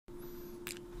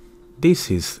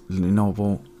This is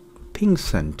Lenovo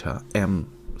ThinkCentre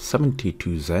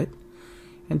M72z,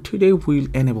 and today we'll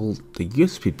enable the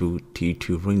USB boot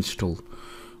to reinstall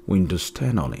Windows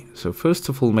 10 on it. So first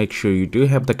of all, make sure you do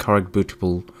have the correct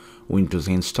bootable Windows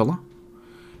installer,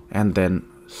 and then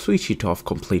switch it off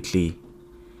completely,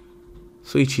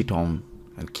 switch it on,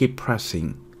 and keep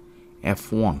pressing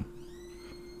F1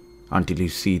 until you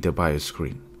see the BIOS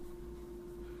screen.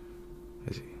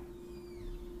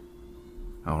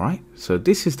 Alright, so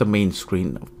this is the main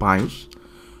screen of BIOS.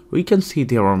 We can see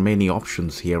there are many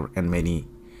options here and many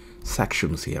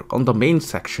sections here. On the main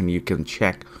section, you can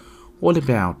check all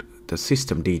about the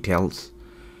system details,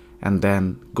 and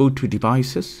then go to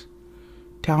devices,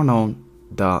 turn on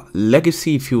the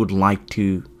legacy if you would like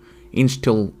to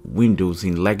install Windows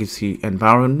in legacy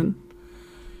environment.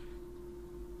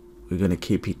 We're going to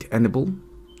keep it enabled,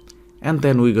 and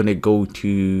then we're going to go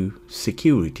to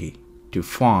security to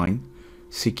find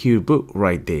secure boot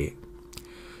right there.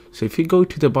 So if you go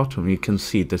to the bottom, you can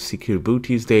see the secure boot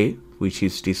is there, which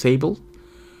is disabled.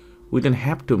 We don't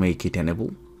have to make it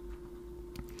enable,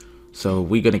 so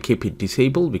we're going to keep it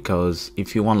disabled, because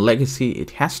if you want legacy, it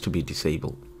has to be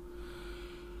disabled.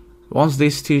 Once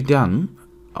this is done,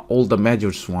 all the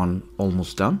measures one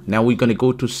almost done. Now we're going to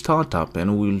go to startup,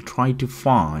 and we'll try to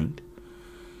find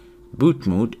boot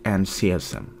mode and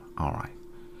CSM. Alright,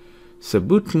 so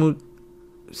boot mode,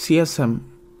 CSM,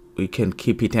 we can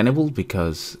keep it enabled,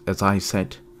 because as I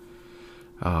said,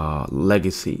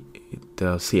 legacy,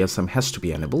 the CSM has to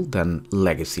be enabled, then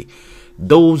legacy.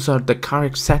 Those are the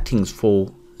correct settings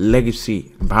for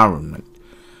legacy environment.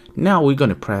 Now we're going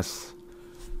to press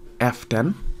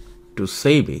F10 to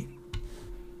save it,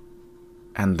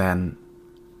 and then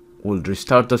we'll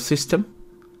restart the system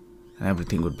and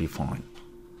everything would be fine.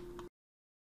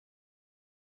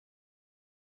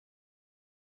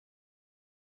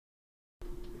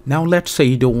 Now let's say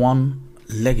you don't want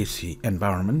legacy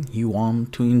environment, you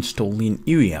want to install in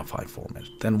UEFI format.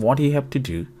 Then what you have to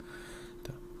do,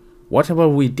 whatever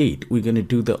we did, we're going to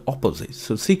do the opposite.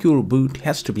 So secure boot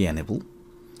has to be enabled,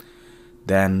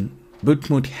 then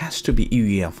boot mode has to be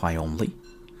UEFI only.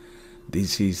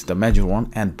 This is the major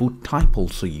one, and boot type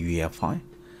also UEFI,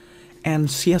 and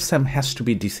CSM has to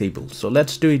be disabled. So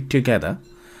let's do it together.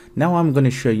 Now I'm going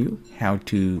to show you how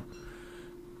to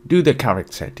do the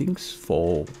correct settings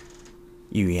for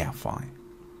UEFI.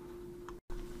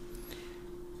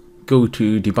 Go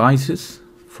to devices.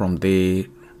 From there,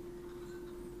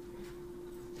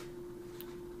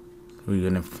 we're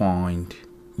going to find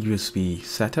USB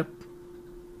setup,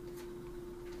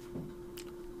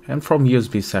 and from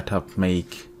USB setup,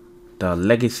 make the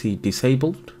legacy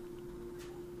disabled.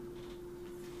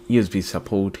 USB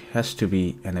support has to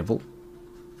be enabled.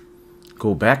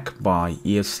 Go back by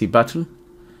ESC button,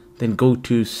 then go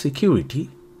to security.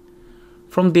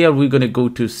 From there, we're going to go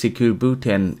to secure boot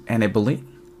and enable it.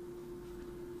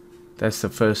 That's the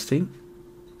first thing.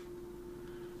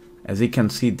 As you can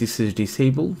see, this is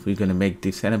disabled. We're going to make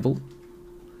this enable.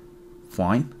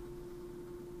 Fine.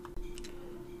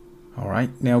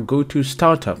 Alright, now go to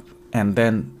startup, and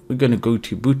then we're going to go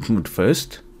to boot mode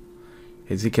first.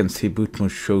 As you can see, boot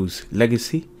mode shows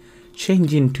legacy.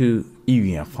 Change into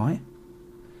UEFI,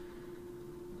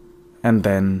 and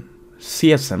then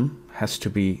CSM has to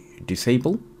be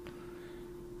disabled,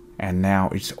 and now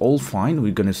it's all fine.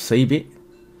 We're going to save it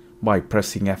by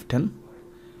pressing F10,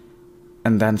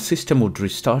 and then system would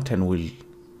restart, and we'll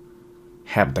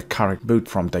have the correct boot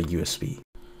from the USB.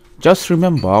 Just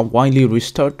remember, while you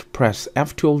restart, press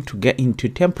F12 to get into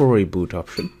temporary boot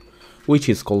option, which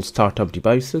is called startup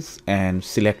devices, and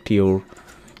select your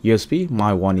USB.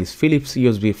 My one is Philips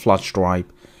USB flash drive.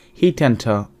 Hit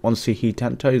enter. Once you hit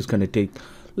enter, it's going to take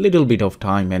a little bit of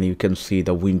time, and you can see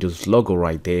the Windows logo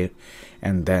right there,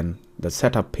 and then the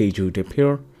setup page would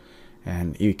appear,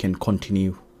 and you can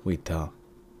continue with the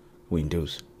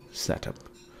Windows setup.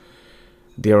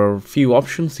 There are a few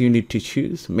options you need to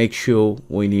choose. Make sure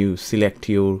when you select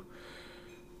your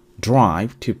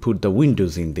drive to put the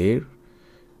Windows in there.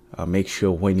 Make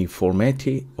sure when you format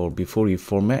it, or before you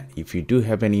format, if you do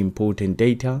have any important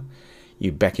data,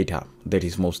 you back it up. That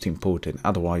is most important.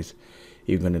 Otherwise,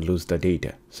 you're going to lose the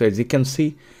data. So as you can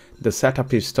see, the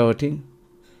setup is starting,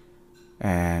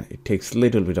 and it takes a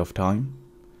little bit of time.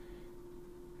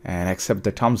 And accept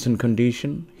the terms and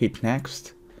condition, hit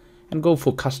next, and go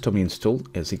for custom install.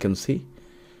 As you can see,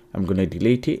 I'm going to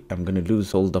delete it. I'm going to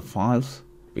lose all the files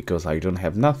because I don't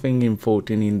have nothing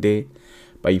important in there.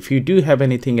 But if you do have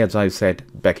anything, as I said,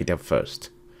 back it up first.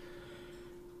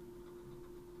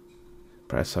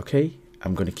 Press OK.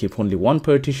 I'm going to keep only one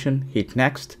partition, hit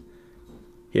next.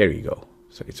 Here you go.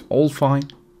 So it's all fine.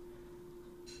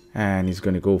 and he's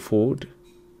going to go forward.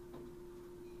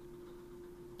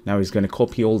 Now he's going to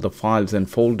copy all the files and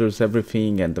folders,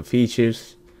 everything, and the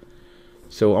features.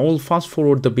 So I will fast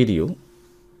forward the video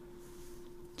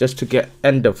just to get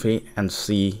end of it and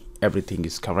see everything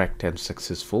is correct and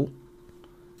successful.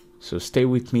 So stay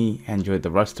with me, enjoy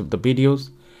the rest of the videos,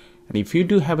 and if you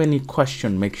do have any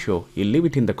question, make sure you leave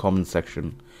it in the comment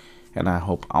section, and I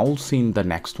hope I'll see you in the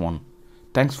next one.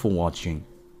 Thanks for watching.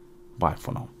 Bye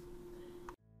for now.